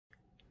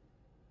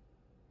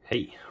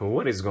Hey,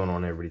 what is going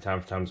on, everybody?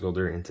 Time for Tom's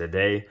Golder, and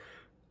today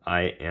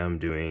I am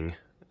doing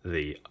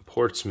the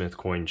Portsmouth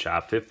Coin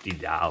Shop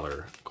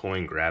 $50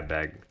 coin grab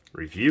bag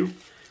review.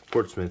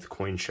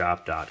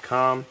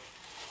 PortsmouthCoinShop.com.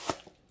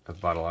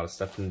 I've bought a lot of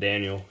stuff from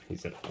Daniel.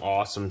 He's an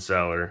awesome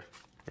seller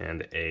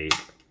and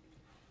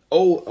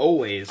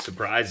always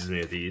surprises me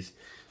with these.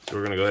 So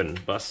we're gonna go ahead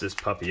and bust this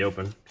puppy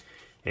open,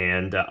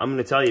 and I'm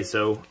gonna tell you.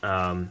 So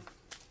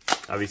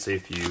obviously,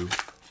 if you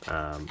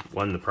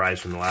won the prize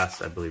from the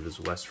last, I believe it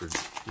was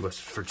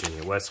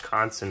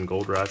Wisconsin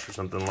Gold Rush or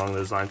something along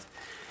those lines,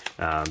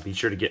 be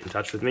sure to get in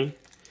touch with me.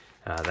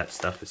 That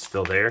stuff is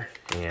still there,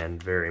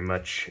 and very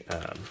much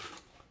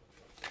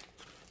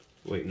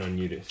waiting on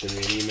you to send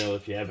me an email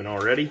if you haven't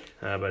already.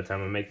 By the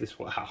time I make this,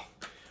 wow,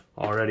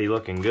 already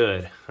looking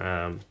good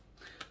on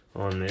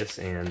this,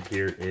 and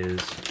here is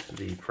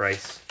the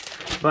price.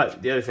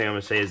 But the other thing I'm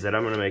going to say is that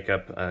I'm going to make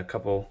up a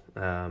couple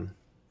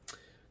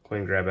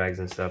coin grab bags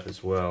and stuff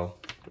as well,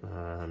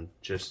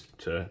 just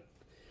to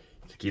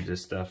keep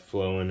this stuff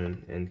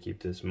flowing and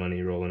keep this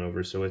money rolling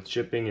over. So with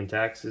shipping and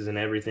taxes and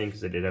everything,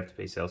 because I did have to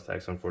pay sales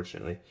tax,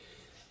 unfortunately,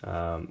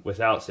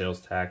 without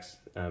sales tax,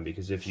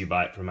 because if you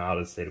buy it from out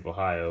of the state of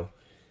Ohio,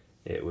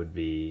 it would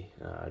be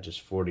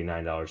just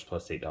 $49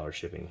 plus $8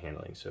 shipping and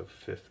handling, so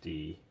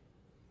 $57.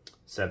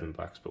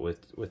 But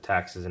with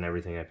taxes and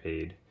everything, I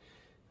paid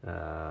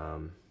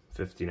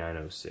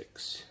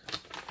 $59.06.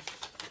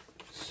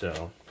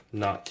 So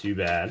not too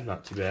bad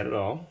at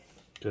all,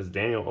 because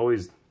Daniel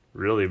always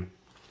really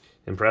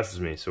impresses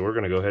me. So we're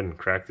gonna go ahead and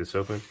crack this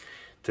open.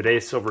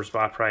 Today's silver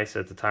spot price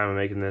at the time of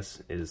making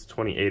this is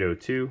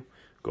 $28.02,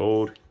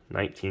 gold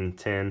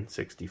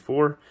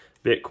 $19.10.64,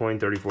 Bitcoin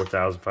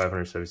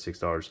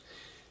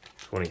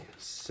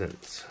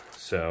 $34,576.20.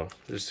 So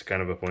just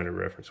kind of a point of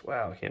reference.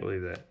 Wow, I can't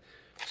believe that.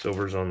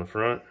 Silver's on the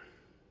front.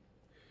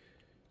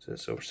 It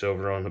says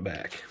silver on the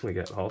back. We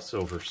got all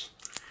silvers.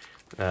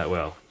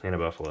 Well, and a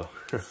buffalo,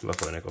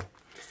 buffalo nickel.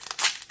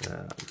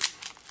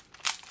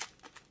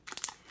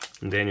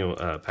 Daniel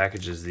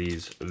packages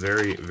these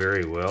very,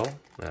 very well.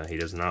 He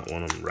does not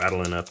want them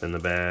rattling up in the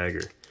bag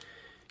or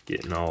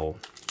getting all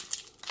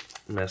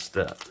messed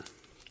up.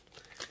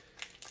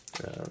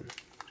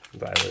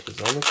 Violet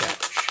is on the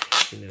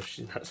couch. You know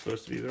she's not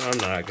supposed to be there. I'm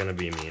not going to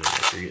be mean and make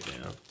her get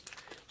down.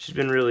 She's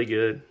been really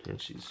good,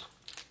 and she's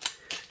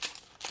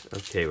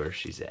okay where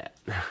she's at.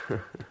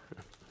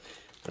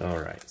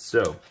 Alright,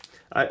 so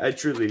I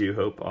truly do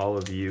hope all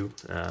of you,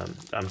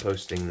 I'm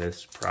posting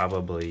this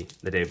probably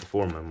the day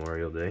before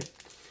Memorial Day,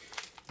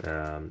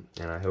 and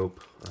I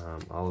hope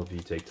all of you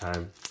take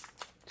time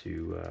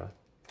to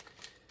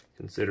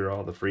consider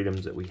all the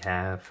freedoms that we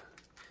have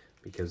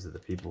because of the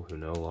people who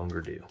no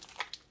longer do.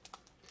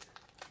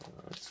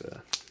 It's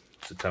a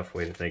tough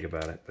way to think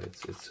about it, but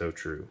it's so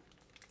true.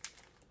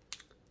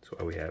 That's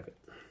why we have it.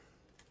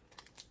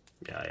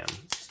 Yeah, I am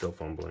still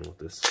fumbling with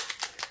this.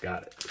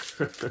 Got it.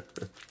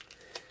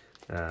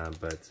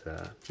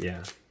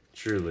 Yeah,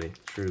 truly,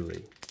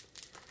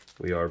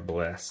 we are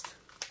blessed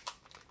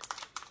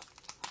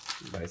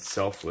by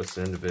selfless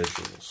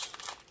individuals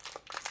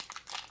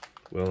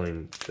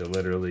willing to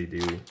literally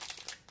do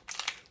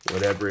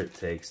whatever it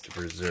takes to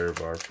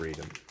preserve our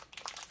freedom.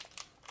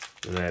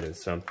 And that is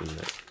something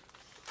that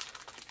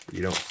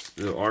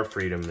our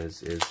freedom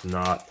is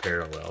not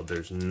paralleled.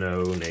 There's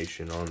no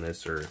nation on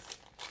this earth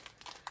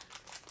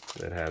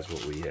that has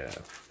what we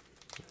have.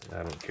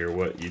 I don't care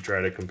what you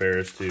try to compare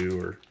us to,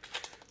 or,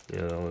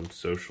 you know, in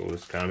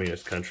socialist,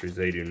 communist countries,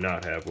 they do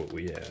not have what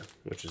we have,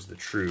 which is the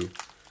true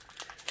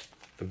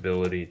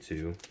ability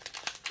to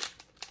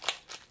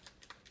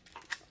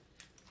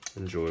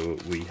enjoy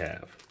what we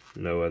have.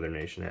 No other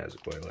nation has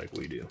it quite like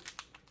we do.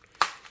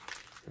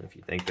 And if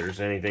you think there's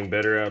anything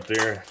better out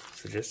there, I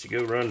suggest you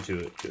go run to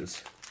it,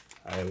 because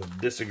I would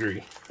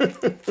disagree.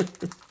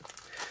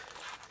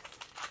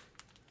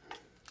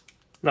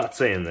 Not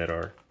saying that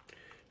our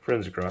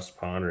friends across the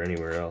pond or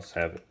anywhere else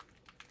have it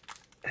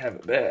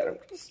bad. I'm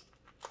just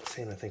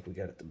saying I think we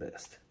got it the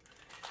best.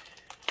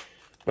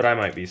 But I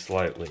might be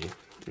slightly,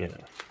 you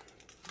know,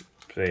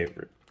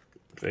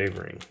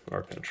 favoring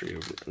our country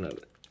over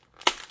another.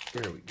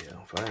 There we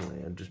go.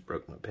 Finally, I just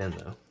broke my pen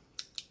though.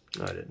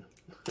 No, I didn't.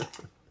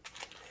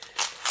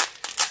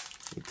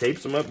 He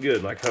tapes them up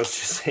good, like I was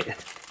just saying.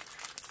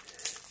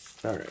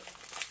 All right,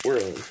 we're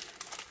in.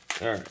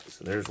 All right,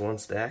 so there's one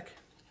stack.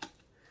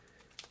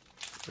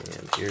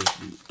 And here's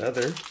the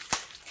other.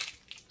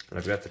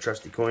 I've got the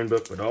trusty coin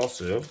book, but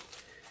also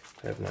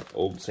I have my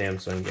old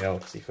Samsung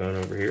Galaxy phone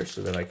over here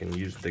so that I can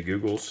use the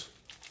Googles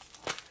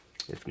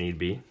if need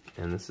be.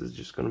 And this is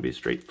just going to be a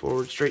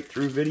straightforward, straight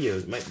through video.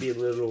 It might be a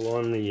little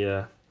on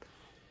the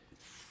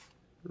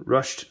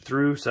rushed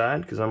through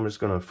side because I'm just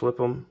going to flip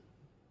them,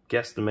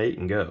 guesstimate,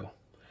 and go.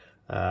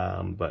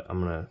 But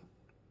I'm going to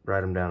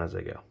write them down as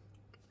I go.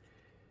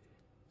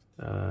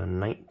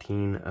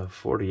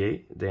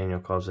 1948. Daniel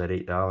calls that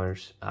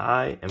 $8.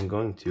 I am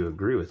going to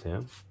agree with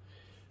him.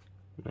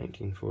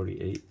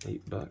 1948,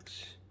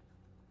 $8.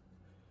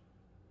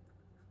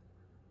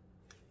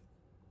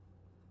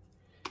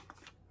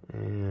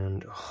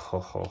 And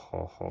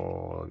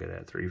look at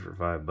that, 3 for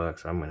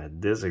 $5. I'm gonna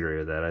disagree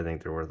with that. I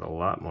think they're worth a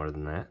lot more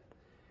than that.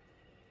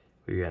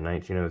 We got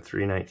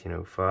 1903,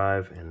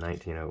 1905, and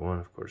 1901.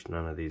 Of course,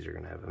 none of these are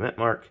gonna have a mint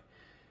mark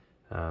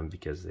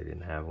because they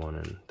didn't have one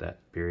in that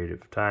period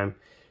of time.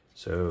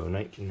 So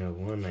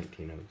 1901,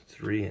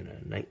 1903, and a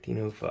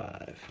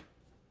 1905.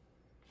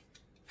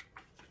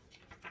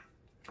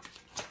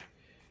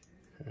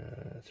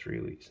 3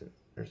 weeks,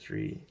 or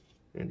 3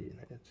 Indian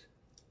heads.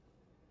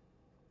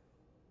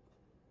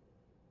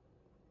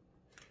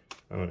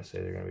 I'm going to say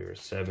they're going to be worth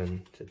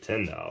 $7 to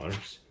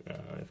 $10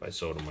 if I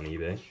sold them on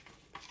eBay,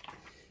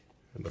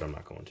 but I'm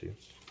not going to.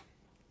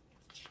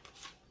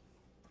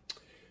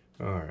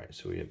 Alright,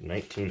 so we have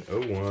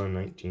 1901,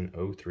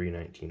 1903,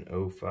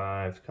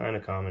 1905, kind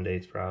of common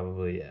dates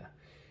probably, yeah.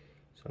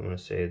 So I'm going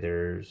to say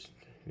there's,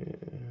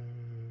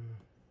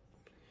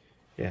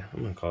 yeah,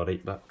 I'm going to call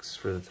it $8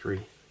 for the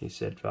 3. He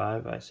said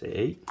 5, I say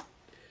 8.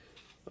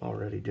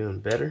 Already doing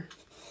better.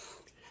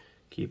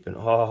 Keeping,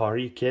 oh, are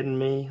you kidding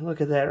me?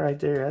 Look at that right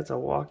there. That's a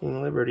Walking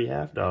Liberty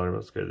 $half.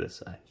 Let's go to this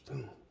side.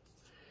 Boom.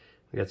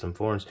 We got some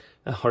foreigns.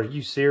 Oh, are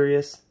you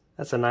serious?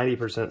 That's a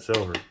 90%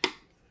 silver.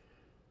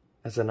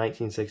 That's a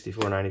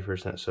 1964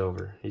 90%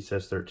 silver. He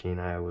says 13.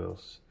 I will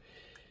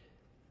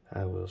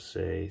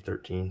say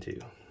 13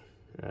 too.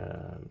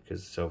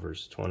 Because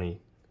silver's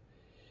 20.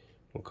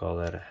 We'll call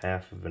that a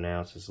half of an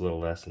ounce. It's a little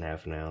less than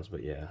half an ounce,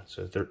 but yeah.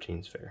 So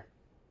 13's fair.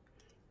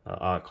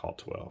 I'll call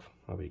 12.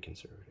 I'll be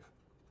conservative.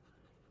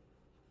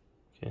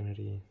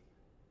 Kennedy,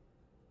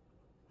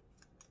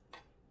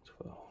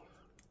 12.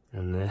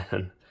 And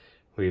then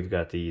we've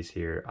got these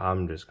here.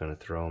 I'm just going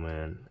to throw them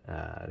in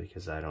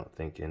because I don't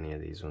think any of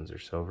these ones are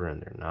silver,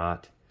 and they're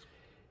not.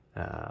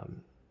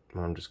 I'm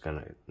just going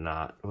to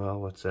not,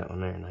 well, what's that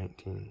one there?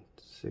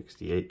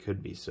 1968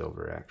 could be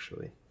silver,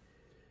 actually.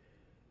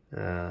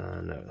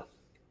 No,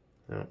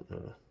 I don't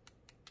know.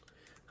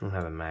 I don't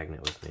have a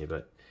magnet with me,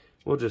 but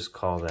we'll just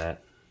call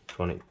that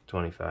 20,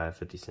 25,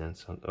 50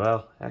 cents.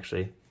 Well,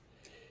 actually,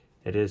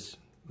 it is,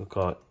 we'll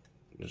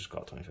just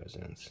call it 25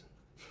 cents.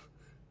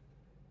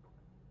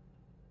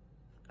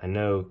 I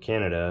know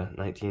Canada,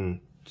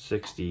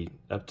 1960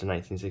 up to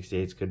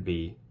 1968 could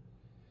be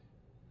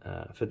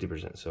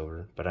 50%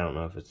 silver, but I don't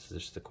know if it's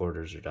just the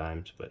quarters or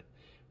dimes, but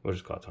we'll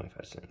just call it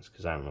 25 cents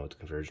because I don't know what the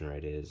conversion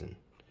rate is, and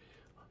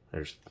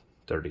there's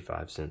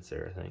 35 cents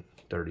there, I think,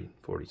 30,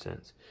 40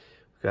 cents.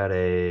 We've got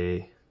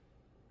a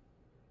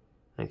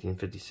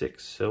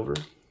 1956 silver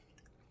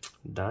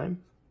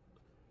dime.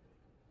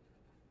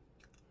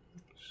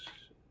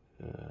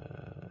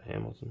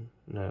 Hamilton,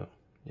 no,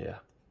 yeah,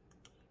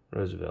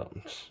 Roosevelt.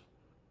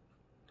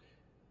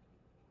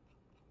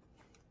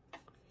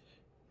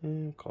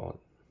 And call it,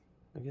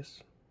 I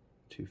guess,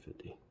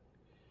 250.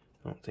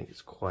 I don't think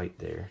it's quite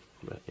there,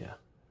 but yeah,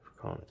 if we're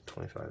calling it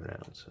 25 an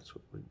ounce, that's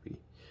what it would be.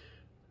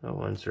 Oh,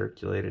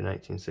 uncirculated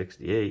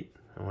 1968.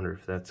 I wonder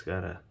if that's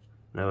got a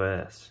no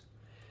S.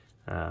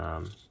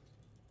 And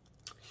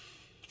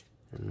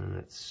then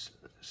it's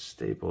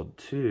stapled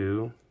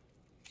to,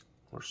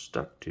 or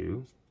stuck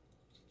to,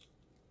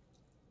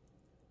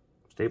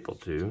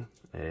 stapled to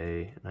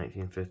a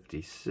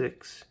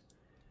 1956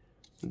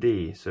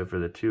 D. So for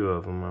the two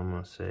of them, I'm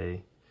going to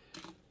say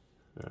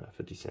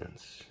 50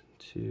 cents.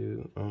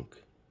 2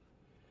 unk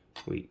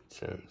wheat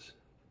cents.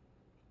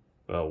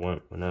 Well,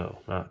 one, no,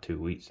 not 2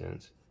 wheat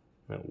cents.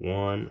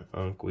 1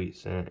 unk wheat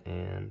cent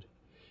and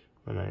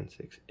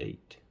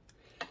 1968.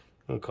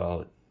 We'll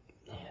call it,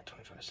 yeah,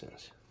 25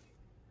 cents.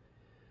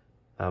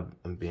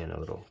 I'm being a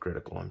little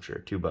critical, I'm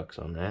sure. $2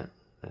 on that.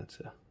 That's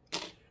a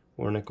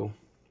war nickel.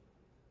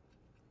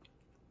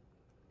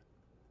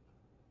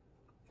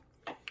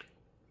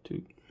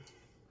 2.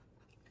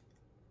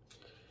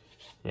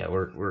 Yeah,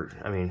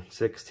 I mean,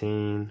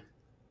 16,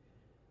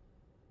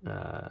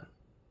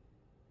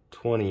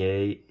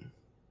 28,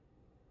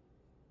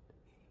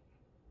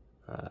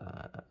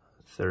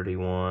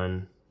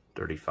 31,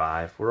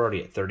 35. We're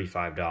already at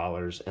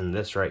 $35, and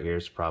this right here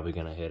is probably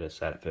going to hit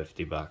us at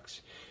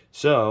 $50.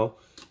 So,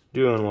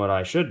 doing what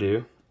I should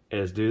do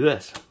is do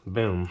this.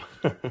 Boom.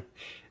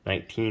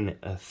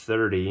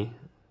 1930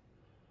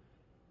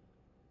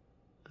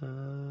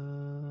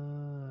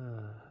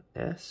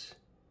 S,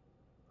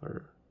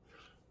 or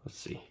let's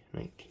see,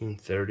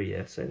 1930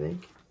 S, I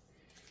think.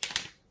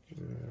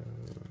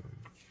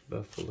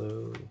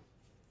 Buffalo.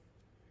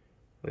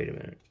 Wait a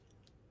minute.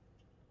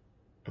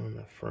 On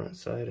the front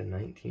side of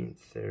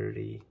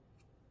 1930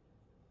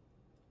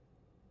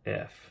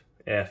 F.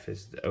 F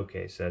is the,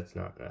 okay, so that's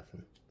not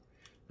nothing.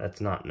 That's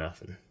not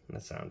nothing.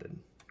 That sounded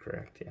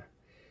correct, yeah.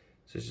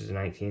 So this is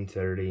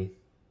 1930.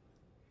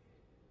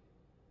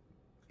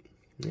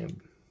 Yeah,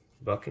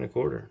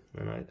 $1.25,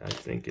 and I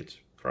think it's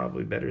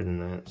probably better than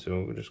that,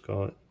 so we'll just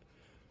call it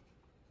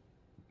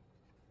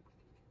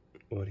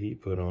what he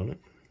put on it.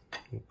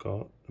 We'll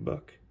call it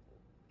 $1.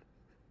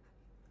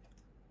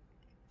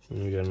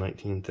 And we got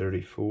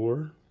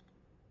 1934,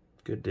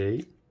 good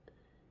date,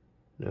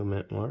 no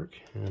mint mark,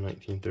 and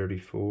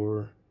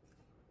 1934,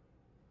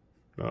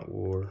 not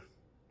war,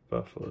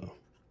 Buffalo.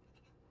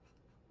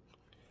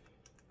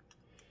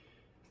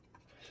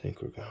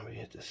 think we're gonna be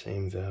at the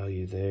same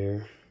value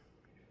there.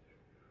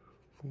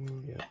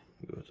 Yeah,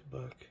 go with the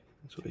buck.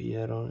 That's what he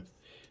had on it.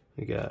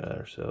 We got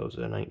ourselves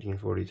a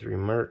 1943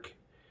 Merc,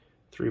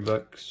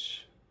 $3.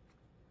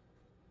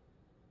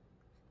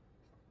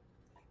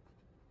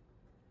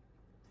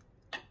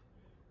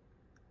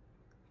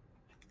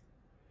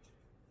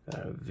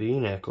 Got a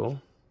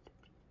V-nickel.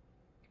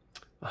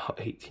 Oh,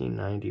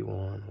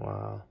 1891.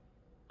 Wow.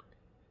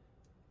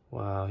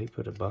 Wow, he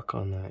put a buck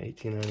on that.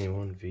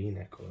 1891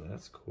 V-nickel.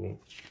 That's cool.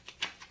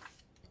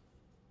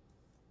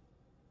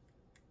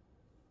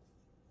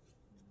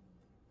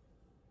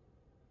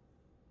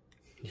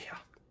 Yeah.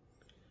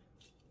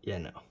 Yeah,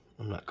 no.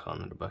 I'm not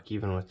calling it a buck.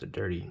 Even with the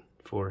dirty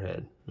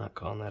forehead, not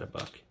calling that a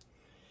buck.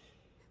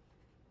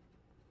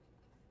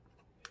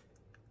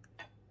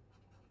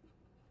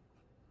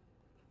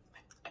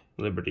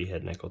 Liberty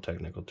head nickel,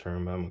 technical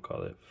term, but I'm gonna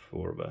call it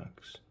 $4.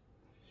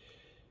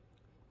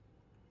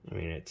 I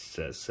mean, it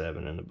says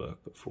 7 in the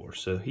book, but 4.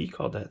 So he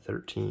called that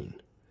 13.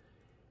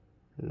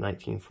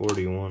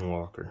 1941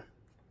 Walker.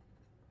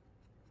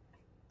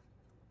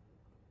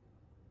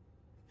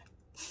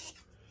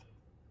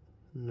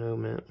 No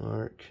mint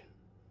mark.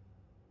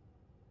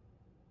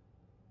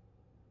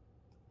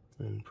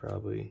 And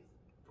probably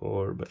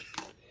 4, but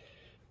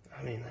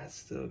I mean, that's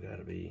still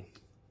gotta be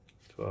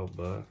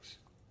 $12.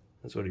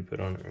 That's what he put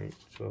on it, right?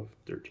 12,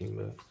 13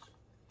 bucks.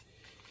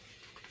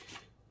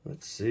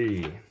 Let's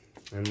see.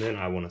 And then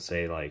I want to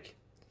say, like,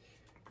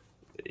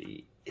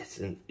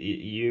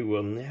 you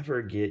will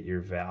never get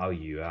your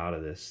value out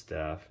of this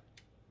stuff.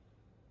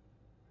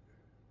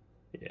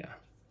 Yeah,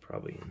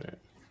 probably in that.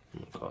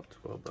 I'm gonna call it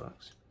 12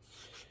 bucks.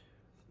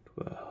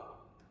 12. I'll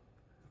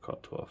call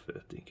it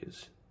 12.50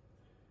 because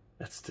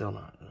that's still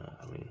not enough.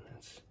 I mean,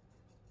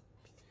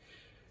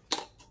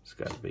 it's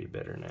got to be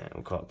better than that.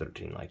 We'll call it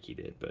 13 like he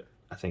did, but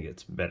I think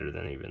it's better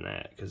than even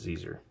that because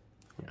these are,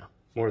 you know,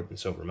 more than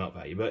silver melt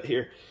value. But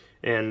here,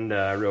 and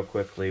real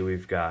quickly,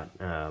 we've got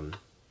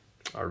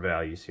our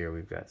values here.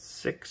 We've got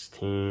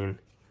 16,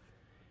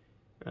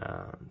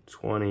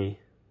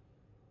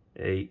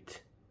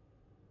 28,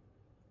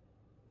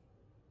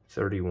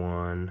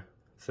 31,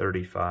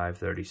 35,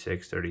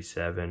 36,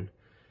 37,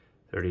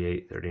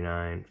 38,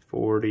 39,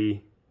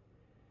 40,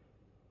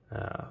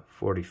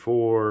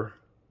 44,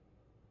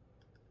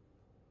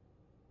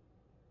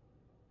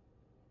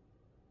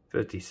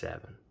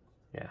 57.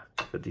 Yeah,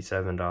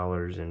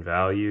 $57 in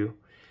value.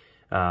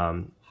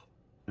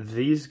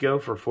 These go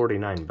for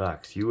 49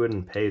 bucks. You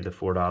wouldn't pay the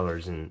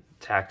 $4 in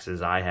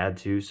taxes I had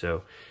to,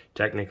 so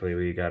technically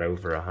we got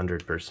over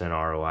 100%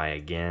 ROI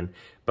again.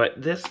 But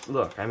this,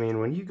 look, I mean,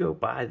 when you go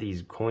buy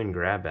these coin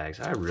grab bags,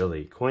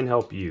 Coin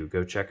Help You,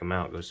 go check them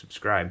out, go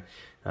subscribe.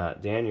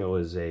 Daniel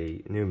is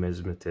a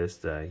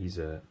numismatist.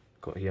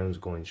 He owns a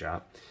coin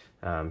shop.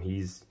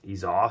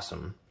 He's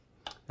awesome.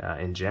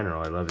 In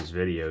general, I love his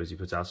videos. He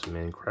puts out some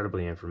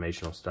incredibly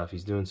informational stuff.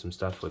 He's doing some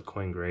stuff with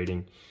coin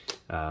grading.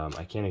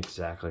 I can't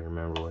exactly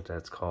remember what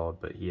that's called,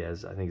 but he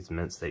has, I think it's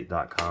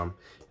mintstate.com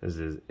is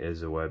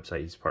a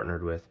website he's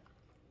partnered with.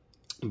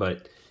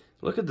 But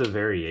look at the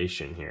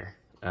variation here.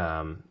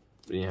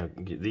 You know,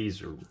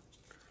 these are,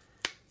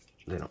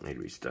 they don't need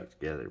to be stuck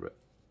together, but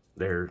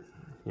they're,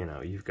 you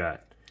know, you've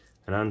got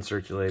an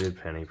uncirculated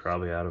penny,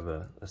 probably out of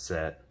a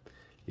set.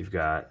 You've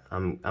got,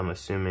 I'm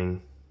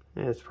assuming,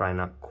 it's probably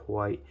not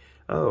quite.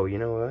 Oh, you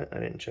know what? I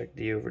didn't check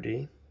D over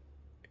D.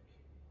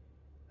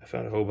 I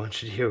found a whole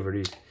bunch of D over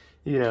Ds.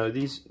 You know,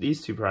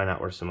 these two probably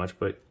not worth so much,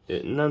 but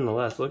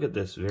nonetheless, look at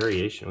this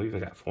variation. We even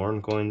got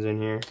foreign coins in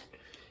here.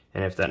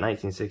 And if that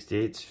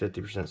 1968 is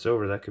 50%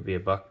 silver, that could be a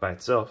buck by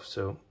itself.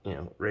 So, you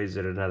know, raise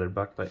it another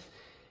buck. But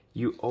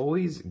you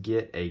always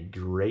get a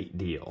great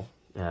deal.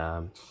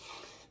 And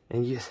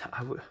yes,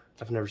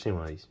 I've never seen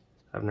one of these.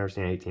 I've never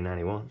seen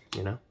 1891,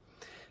 you know?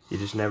 You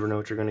just never know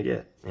what you're going to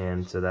get.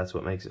 And so that's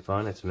what makes it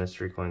fun. It's a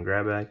mystery coin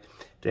grab bag.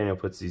 Daniel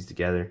puts these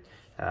together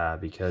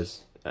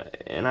because,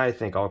 and I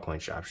think all coin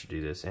shops should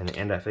do this, and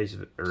at face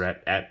of it, or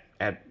at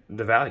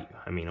the value,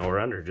 I mean, or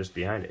under, just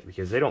behind it,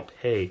 because they don't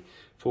pay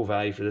full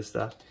value for this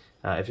stuff.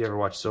 If you ever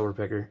watch Silver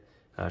Picker,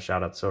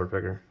 shout out to Silver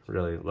Picker,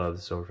 really love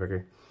the Silver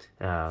Picker.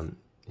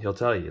 He'll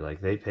tell you,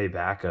 like, they pay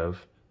back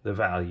of the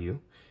value,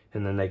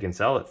 and then they can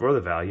sell it for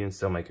the value and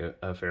still make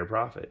a fair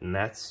profit. And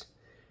that's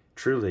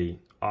truly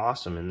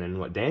awesome. And then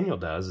what Daniel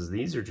does is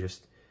these are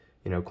just,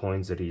 you know,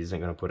 coins that he isn't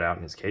going to put out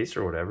in his case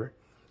or whatever,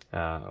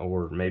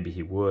 or maybe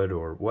he would,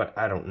 or what,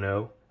 I don't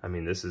know. I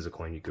mean, this is a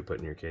coin you could put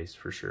in your case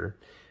for sure.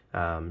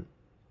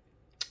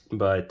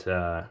 But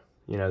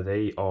you know,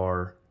 they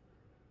are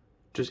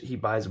just, he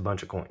buys a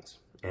bunch of coins,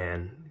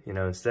 and, you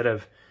know, instead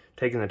of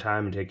taking the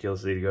time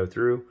meticulously to go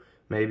through,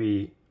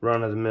 maybe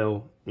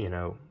run-of-the-mill, you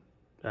know,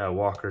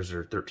 Walkers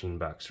are 13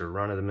 bucks, or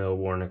run-of-the-mill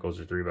War Nickels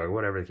are $3,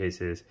 whatever the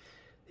case is,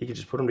 he could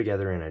just put them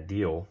together in a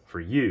deal for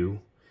you,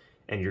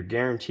 and you're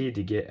guaranteed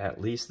to get at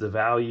least the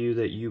value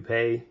that you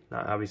pay.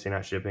 Not, obviously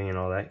not shipping and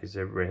all that, because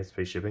everybody has to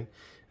pay shipping,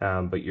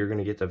 but you're going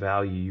to get the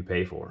value you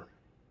pay for,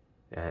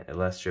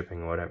 less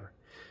shipping, whatever.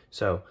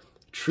 So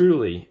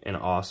truly an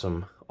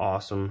awesome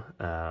awesome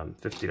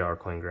 $50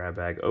 coin grab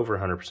bag, over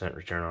 100%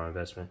 return on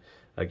investment.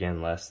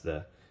 Again, less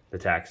the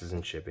taxes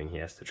and shipping. He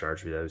has to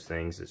charge me those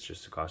things. It's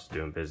just the cost of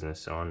doing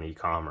business on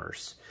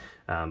e-commerce.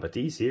 But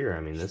these here, I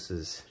mean, this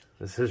is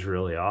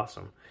really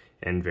awesome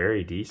and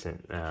very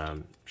decent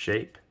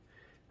shape.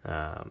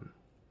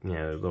 You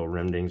know, little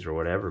rim dings or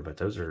whatever, but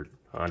those are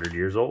 100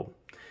 years old.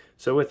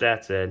 So with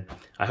that said,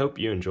 I hope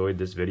you enjoyed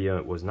this video.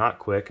 It was not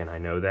quick, and I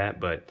know that,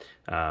 but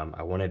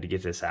I wanted to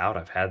get this out.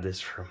 I've had this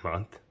for a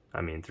month.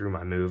 I mean, through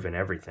my move and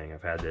everything,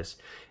 I've had this.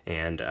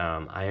 And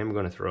I am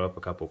going to throw up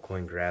a couple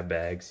coin grab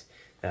bags,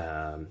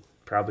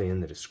 probably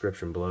in the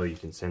description below. You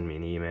can send me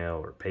an email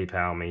or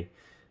PayPal me,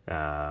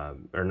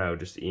 or no,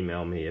 just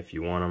email me if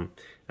you want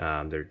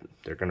them.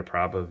 They're going to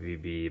probably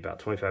be about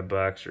 25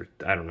 bucks, or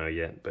I don't know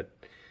yet, but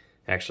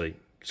actually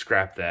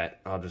scrap that.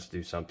 I'll just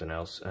do something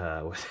else.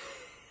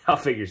 I'll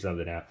figure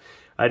something out.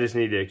 I just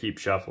need to keep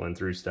shuffling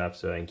through stuff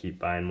so I can keep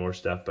buying more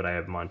stuff. But I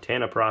have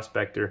Montana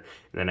Prospector, and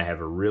then I have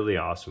a really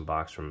awesome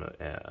box from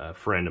a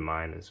friend of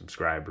mine, a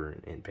subscriber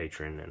and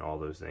patron and all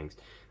those things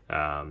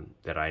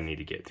that I need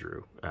to get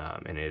through.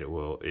 And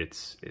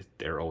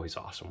they're always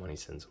awesome when he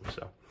sends them.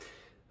 So,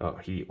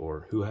 he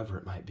or whoever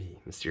it might be,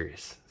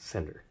 mysterious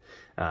sender.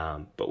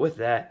 But with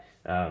that,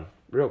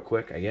 real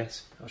quick, I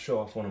guess I'll show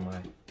off one of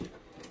my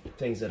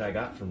things that I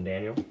got from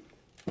Daniel.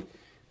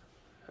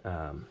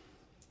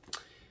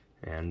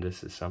 And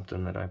this is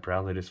something that I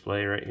proudly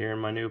display right here in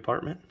my new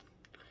apartment.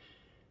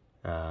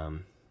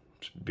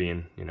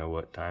 Being, you know,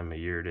 what time of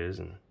year it is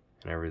and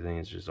everything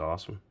is just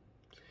awesome.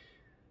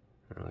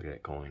 Oh, look at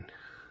that coin.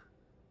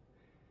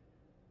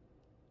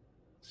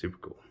 Super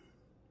cool.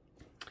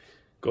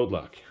 Good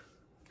luck.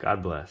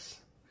 God bless.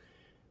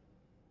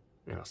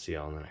 And I'll see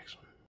y'all in the next one.